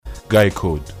Guy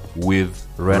Code with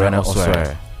Rena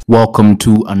Osware. Welcome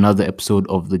to another episode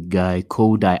of The Guy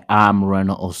Code. I am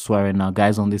Rena Osware. Now,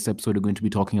 guys, on this episode, we're going to be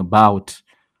talking about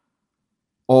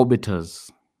orbiters.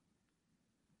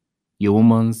 A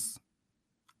woman's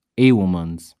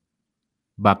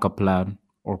backup plan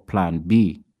or plan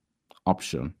B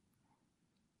option.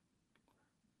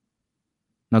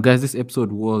 Now, guys, this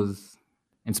episode was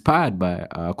inspired by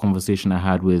a conversation I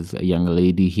had with a young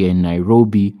lady here in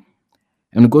Nairobi.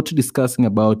 And we got to discussing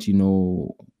about,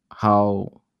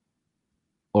 how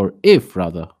or if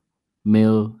rather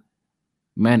men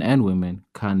and women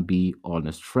can be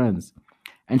honest friends.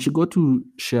 And she got to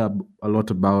share a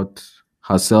lot about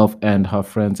herself and her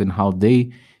friends and how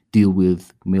they deal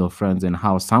with male friends and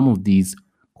how some of these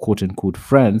quote unquote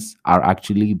friends are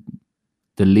actually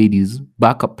the lady's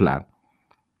backup plan.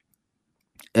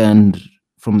 And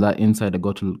from that insight, I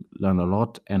got to learn a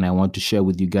lot and I want to share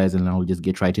with you guys, and I'll just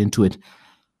get right into it.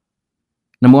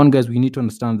 Number one, guys, we need to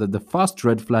understand that the first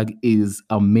red flag is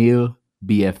a male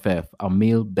BFF, a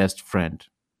male best friend.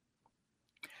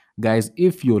 Guys,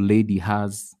 if your lady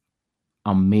has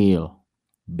a male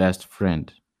best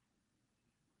friend,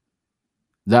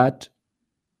 that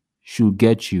should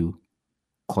get you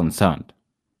concerned.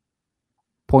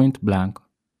 Point blank,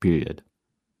 period.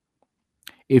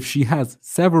 If she has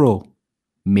several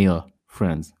male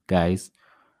friends, guys,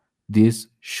 this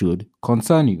should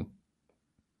concern you.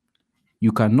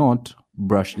 You cannot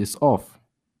brush this off.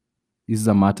 This is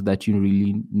a matter that you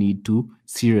really need to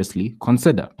seriously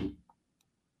consider.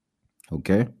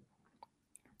 Okay?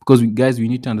 Because, guys, we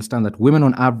need to understand that women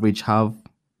on average have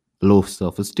low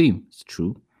self-esteem. It's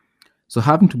true. So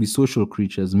having to be social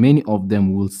creatures, many of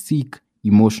them will seek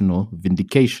emotional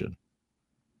vindication.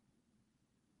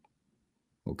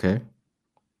 Okay?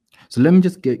 So let me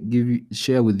just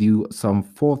share with you some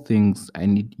 4 things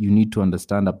you need to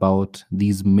understand about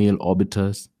these male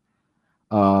orbiters.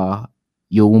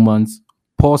 Your woman's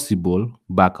possible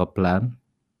backup plan,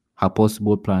 her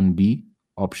possible plan B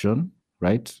option,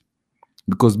 right?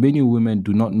 Because many women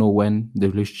do not know when the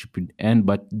relationship will end,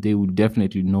 but they will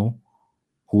definitely know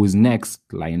who is next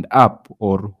lined up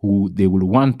or who they will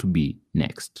want to be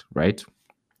next, right?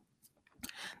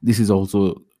 This is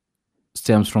also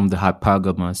stems from the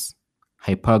hypergamous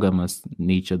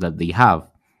nature that they have.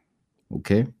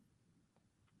 Okay,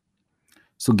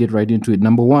 so get right into it.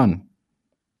 Number 1,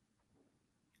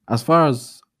 as far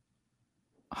as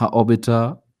her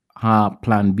orbiter, her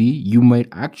plan B, you might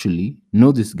actually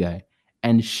know this guy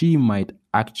and she might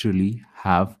actually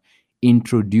have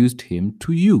introduced him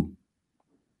to you.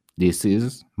 This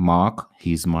is Mark.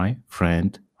 He's my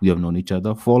friend. We have known each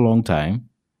other for a long time.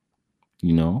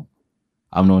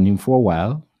 I've known him for a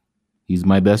while. He's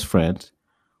my best friend.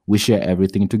 We share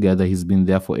everything together. He's been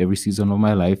there for every season of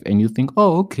my life. And you think,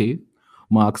 oh, okay,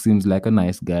 Mark seems like a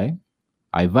nice guy.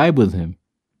 I vibe with him.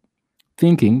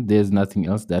 Thinking there's nothing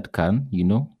else that can,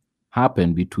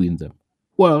 happen between them.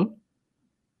 Well,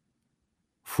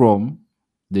 from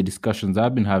the discussions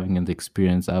I've been having and the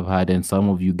experience I've had, and some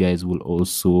of you guys will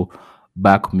also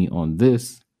back me on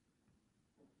this,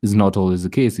 is not always the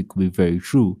case. It could be very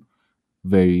true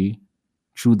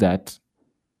that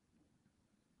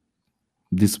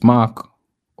this Mark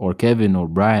or Kevin or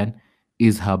Brian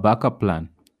is her backup plan.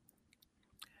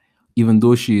 Even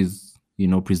though she's,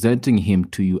 presenting him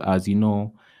to you as,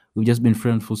 we've just been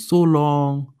friends for so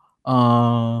long.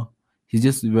 He's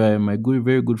just my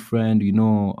very good friend.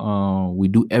 We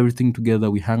do everything together.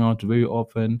 We hang out very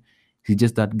often. He's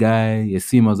just that guy. You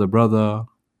see him as a brother.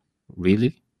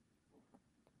 Really?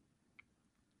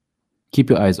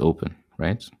 Keep your eyes open,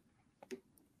 right?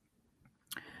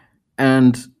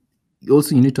 And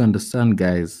also, you need to understand,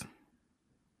 guys,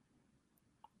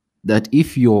 that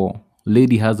if your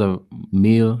lady has a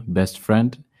male best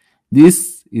friend,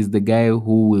 this is the guy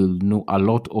who will know a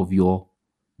lot of your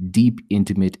deep,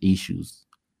 intimate issues,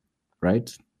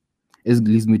 right? This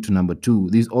leads me to number 2.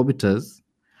 These orbiters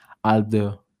are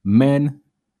the men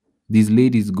these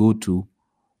ladies go to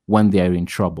when they are in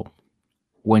trouble.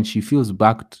 When she feels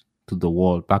backed to the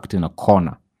wall, backed in a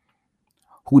corner,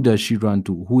 who does she run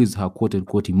to? Who is her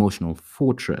quote-unquote emotional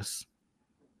fortress?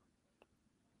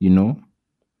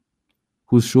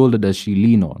 Whose shoulder does she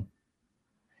lean on?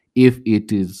 If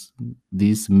it is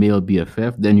this male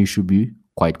BFF, then you should be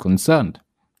quite concerned,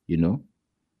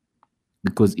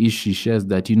 because if she shares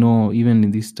that, even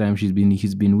in this time he's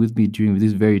been with me during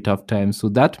this very tough time. So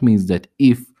that means that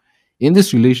if in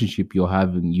this relationship you're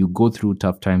having, you go through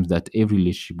tough times that every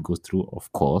relationship goes through,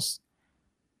 of course,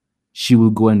 she will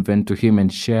go and vent to him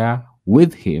and share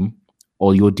with him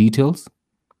all your details.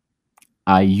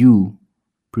 Are you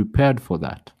prepared for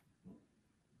that?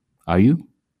 Are you?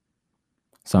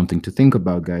 something to think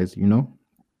about, guys, you know?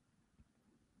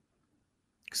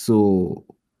 So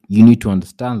you need to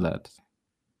understand that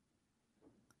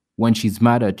when she's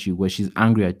mad at you, when she's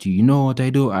angry at you, you know what I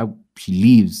do? She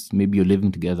leaves. Maybe you're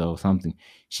living together or something.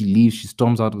 She leaves, she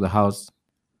storms out of the house,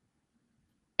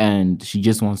 and she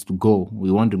just wants to go.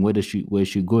 We're wondering where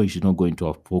she going. She's not going to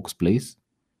her folks' place.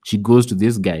 She goes to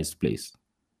this guy's place.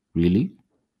 Really?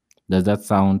 Does that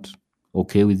sound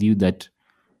okay with you? That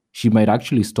she might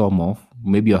actually storm off.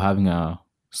 Maybe you're having a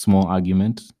small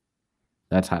argument.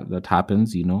 That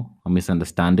happens, you know, a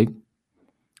misunderstanding.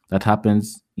 That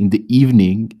happens in the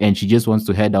evening, and she just wants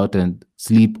to head out and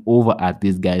sleep over at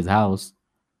this guy's house,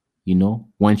 you know,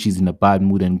 when she's in a bad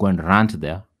mood and go and rant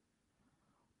there.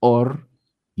 Or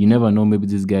you never know, maybe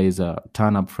this guy is a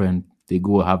turn up friend. They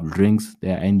go have drinks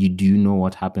there, and you do know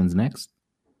what happens next?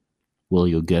 Well,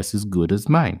 your guess is good as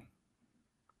mine.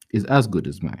 Is as good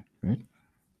as mine, right?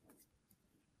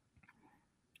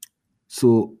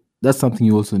 So that's something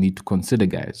you also need to consider,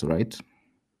 guys, right?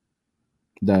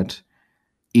 That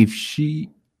if she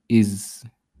is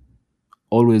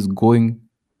always going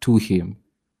to him,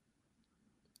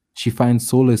 she finds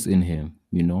solace in him,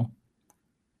 you know?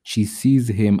 She sees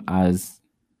him as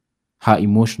her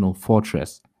emotional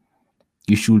fortress.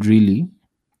 You should really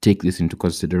take this into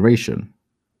consideration.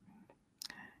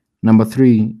 Number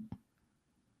three,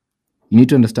 you need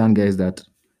to understand, guys, that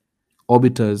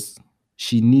orbiters,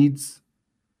 she needs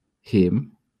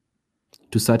him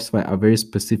to satisfy a very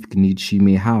specific need she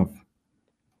may have.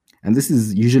 And this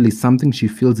is usually something she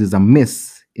feels is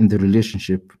amiss in the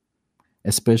relationship,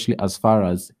 especially as far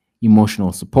as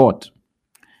emotional support.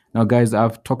 Now, guys,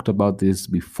 I've talked about this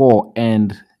before,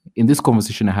 and in this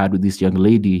conversation I had with this young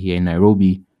lady here in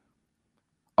Nairobi,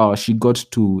 she got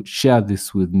to share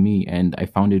this with me, and I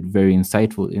found it very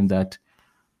insightful in that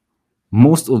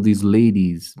most of these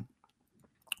ladies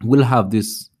will have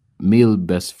this male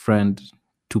best friend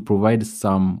to provide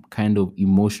some kind of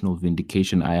emotional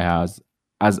vindication as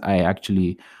I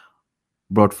actually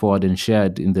brought forward and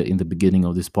shared in the beginning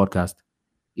of this podcast,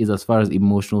 is as far as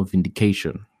emotional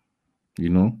vindication, you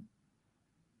know,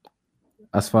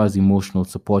 as far as emotional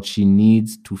support. She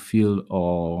needs to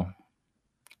feel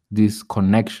this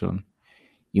connection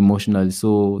emotionally,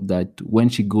 so that when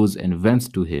she goes and vents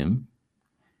to him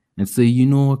and say, you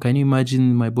know, can you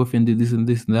imagine my boyfriend did this and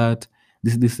this and that,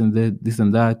 this and that, this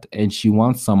and that, and she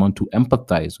wants someone to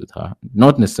empathize with her,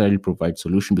 not necessarily provide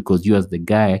solution, because you as the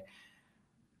guy,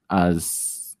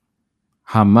 as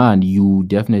her man, you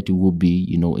definitely will be,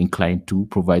 you know, inclined to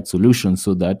provide solutions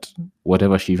so that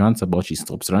whatever she rants about, she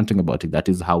stops ranting about it. That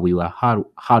is how we were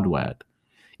hardwired.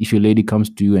 If your lady comes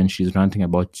to you and she's ranting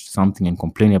about something and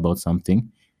complaining about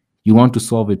something, you want to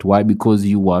solve it. Why? Because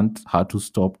you want her to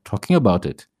stop talking about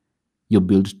it. You're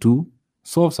built to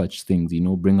solve such things, you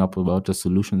know, bring up about a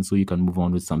solution so you can move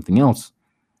on with something else.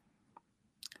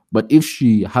 But if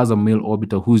she has a male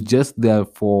orbiter who's just there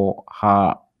for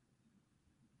her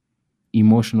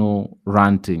emotional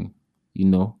ranting, you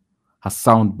know, her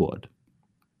soundboard,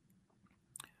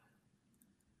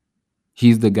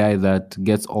 he's the guy that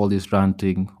gets all this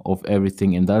ranting of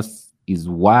everything, and that is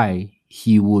why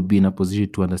he would be in a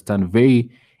position to understand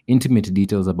very intimate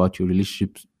details about your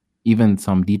relationships, even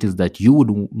some details that you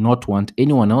would not want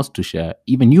anyone else to share,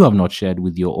 even you have not shared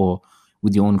with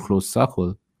with your own close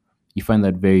circle. You find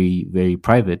that very, very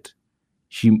private.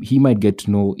 He might get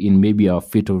to know in maybe a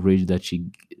fit of rage that she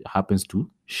happens to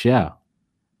share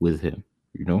with him,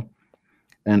 you know.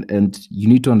 And you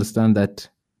need to understand that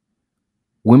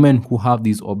women who have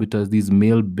these orbiters, these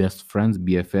male best friends,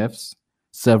 BFFs,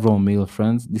 several male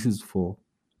friends, this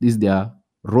is their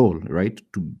role, right?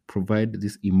 To provide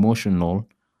this emotional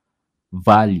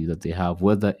value that they have,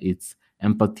 whether it's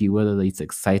empathy, whether it's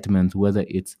excitement, whether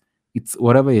it's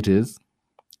whatever it is.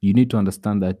 You need to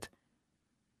understand that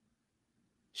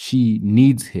she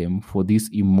needs him for this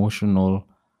emotional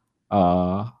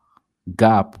uh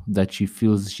gap that she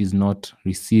feels she's not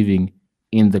receiving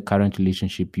in the current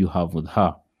relationship you have with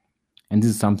her. And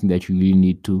this is something that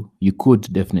you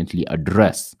could definitely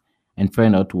address and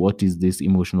find out what is this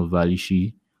emotional value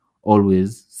she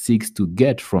always seeks to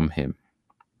get from him.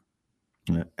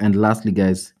 And lastly,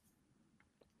 guys,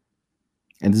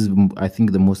 and this is, I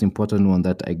think, the most important one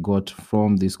that I got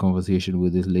from this conversation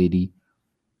with this lady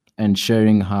and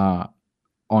sharing her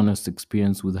honest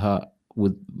experience with her,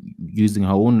 with using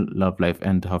her own love life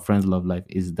and her friend's love life,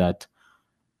 is that,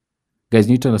 guys,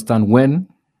 you need to understand, when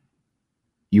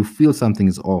you feel something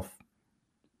is off,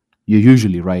 you're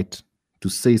usually right to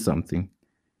say something,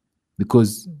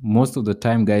 because most of the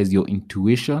time, guys, your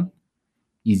intuition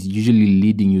is usually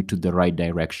leading you to the right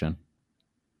direction.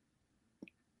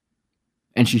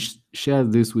 And she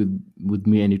shared this with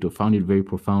me, and it found it very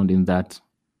profound in that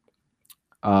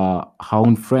her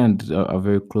own friend, a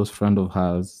very close friend of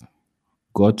hers,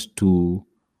 got to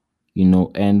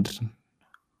end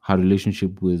her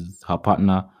relationship with her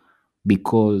partner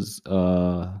because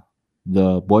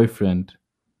the boyfriend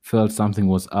felt something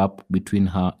was up between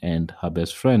her and her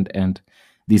best friend. And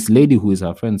this lady who is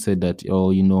her friend said that,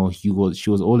 oh, she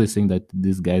was always saying that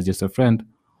this guy is just a friend,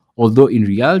 although in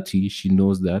reality she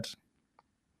knows that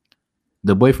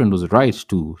the boyfriend was right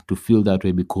to feel that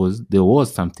way because there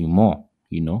was something more.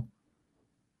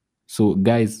 So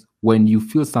guys, when you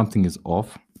feel something is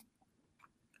off,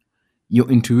 your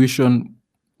intuition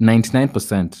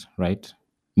 99%, right?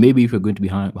 Maybe if you're going to be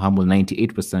humble,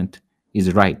 98%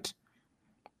 is right.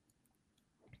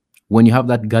 When you have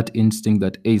that gut instinct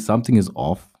that, hey, something is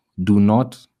off, do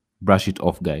not brush it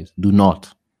off, guys. Do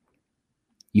not.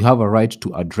 You have a right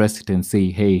to address it and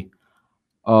say, hey,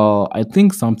 I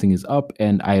think something is up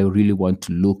and I really want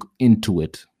to look into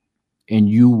it. And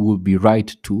you will be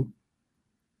right to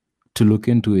look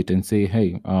into it and say,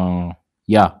 hey,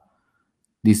 yeah,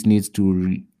 this needs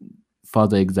to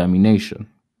further examination.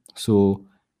 So,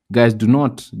 guys, do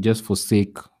not just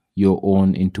forsake your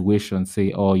own intuition.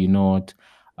 Say, oh, you know what?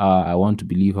 I want to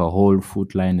believe a whole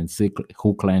foot line and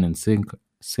hook, line and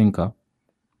sinker.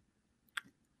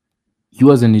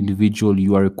 You as an individual,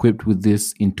 you are equipped with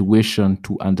this intuition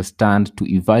to understand, to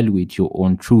evaluate your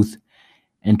own truth,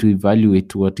 and to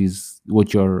evaluate what is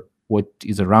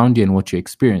around you and what you're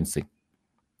experiencing.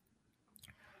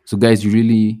 So, guys, you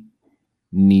really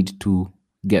need to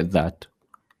get that.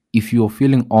 If you're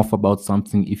feeling off about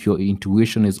something, if your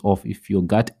intuition is off, if your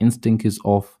gut instinct is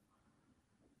off,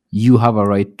 you have a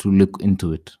right to look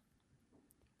into it.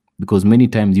 Because many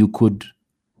times you could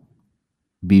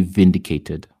be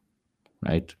vindicated,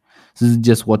 right? So this is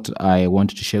just what I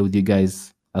wanted to share with you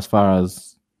guys as far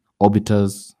as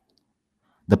orbiters,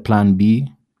 the plan B,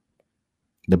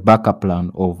 the backup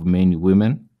plan of many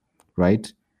women, right?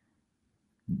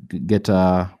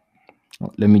 Let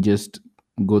me just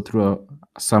go through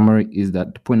a summary. Is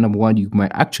that point number one, you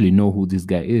might actually know who this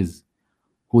guy is,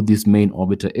 who this main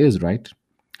orbiter is, right?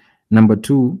 Number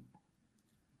two,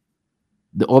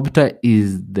 the orbiter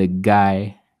is the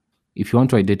guy, if you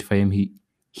want to identify him,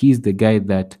 he's the guy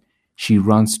that she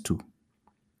runs to.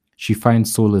 She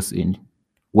finds solace in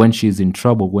when she's in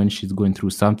trouble, when she's going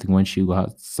through something, when she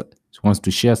wants to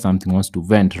share something, wants to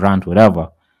vent, rant, whatever.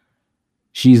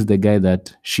 She's the guy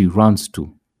that she runs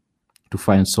to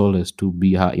find solace, to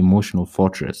be her emotional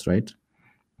fortress, right?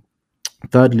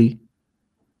 Thirdly,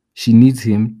 she needs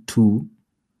him to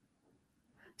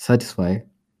satisfy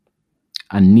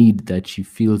a need that she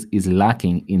feels is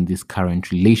lacking in this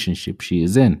current relationship she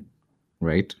is in,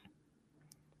 right?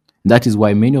 That is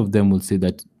why many of them will say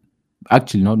that,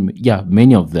 actually,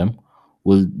 many of them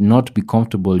will not be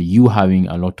comfortable you having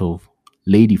a lot of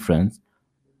lady friends,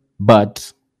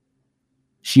 but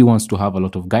she wants to have a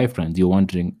lot of guy friends. You're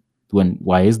wondering,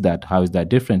 why is that? How is that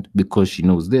different? Because she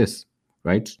knows this,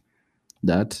 right?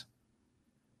 That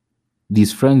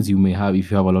these friends you may have,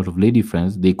 if you have a lot of lady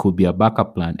friends, they could be a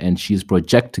backup plan, and she's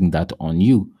projecting that on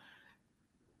you.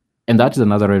 And that is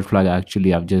another red flag,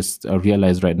 actually, I've just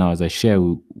realized right now as I share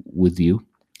with you.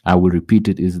 I will repeat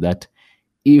it, is that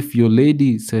if your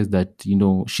lady says that,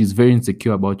 she's very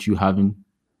insecure about you having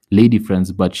lady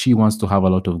friends, but she wants to have a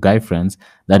lot of guy friends,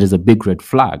 that is a big red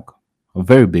flag, a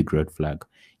very big red flag.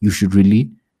 You should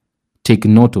really take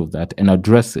note of that and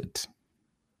address it,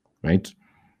 right?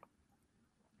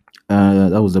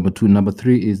 That was number two. Number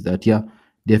three is that,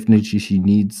 definitely she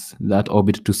needs that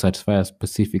orbit to satisfy a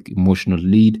specific emotional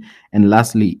need. And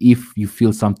lastly, if you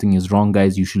feel something is wrong,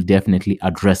 guys, you should definitely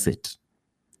address it.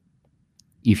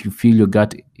 If you feel your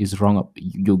gut is wrong,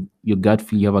 your gut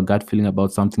feel, you have a gut feeling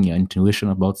about something, your intuition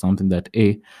about something, that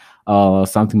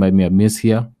something might be amiss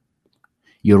here,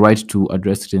 you're right to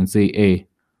address it and say, hey,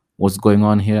 what's going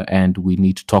on here, and we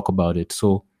need to talk about it.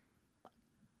 So,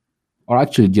 or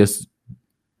actually just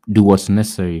do what's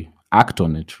necessary, act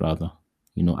on it rather,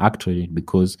 act on it.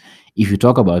 Because if you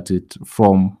talk about it,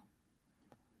 from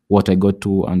what I got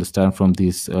to understand from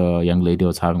this young lady I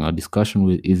was having a discussion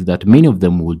with, is that many of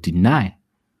them will deny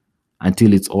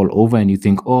until it's all over, and you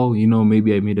think, oh,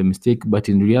 maybe I made a mistake. But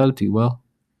in reality, well,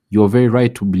 you're very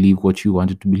right to believe what you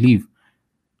wanted to believe.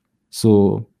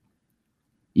 So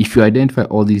if you identify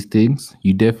all these things,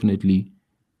 you definitely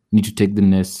need to take the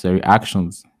necessary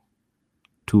actions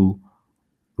to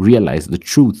realize the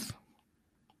truth,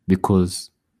 because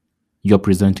you're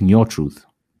presenting your truth.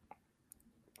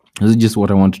 This is just what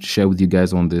I wanted to share with you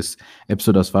guys on this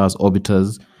episode as far as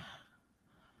orbiters,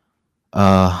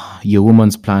 your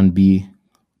woman's plan B,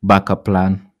 backup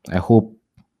plan. I hope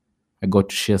I got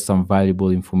to share some valuable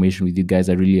information with you guys.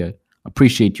 I really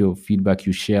appreciate your feedback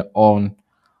you share on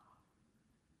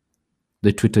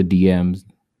the Twitter DMs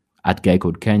at Guy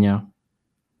Code Kenya.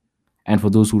 And for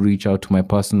those who reach out to my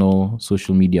personal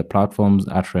social media platforms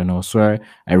at Rena Osware,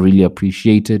 I really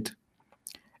appreciate it.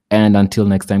 And until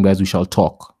next time, guys, we shall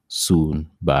talk soon.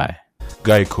 Bye.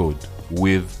 Guy Code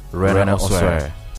with Rena Osware.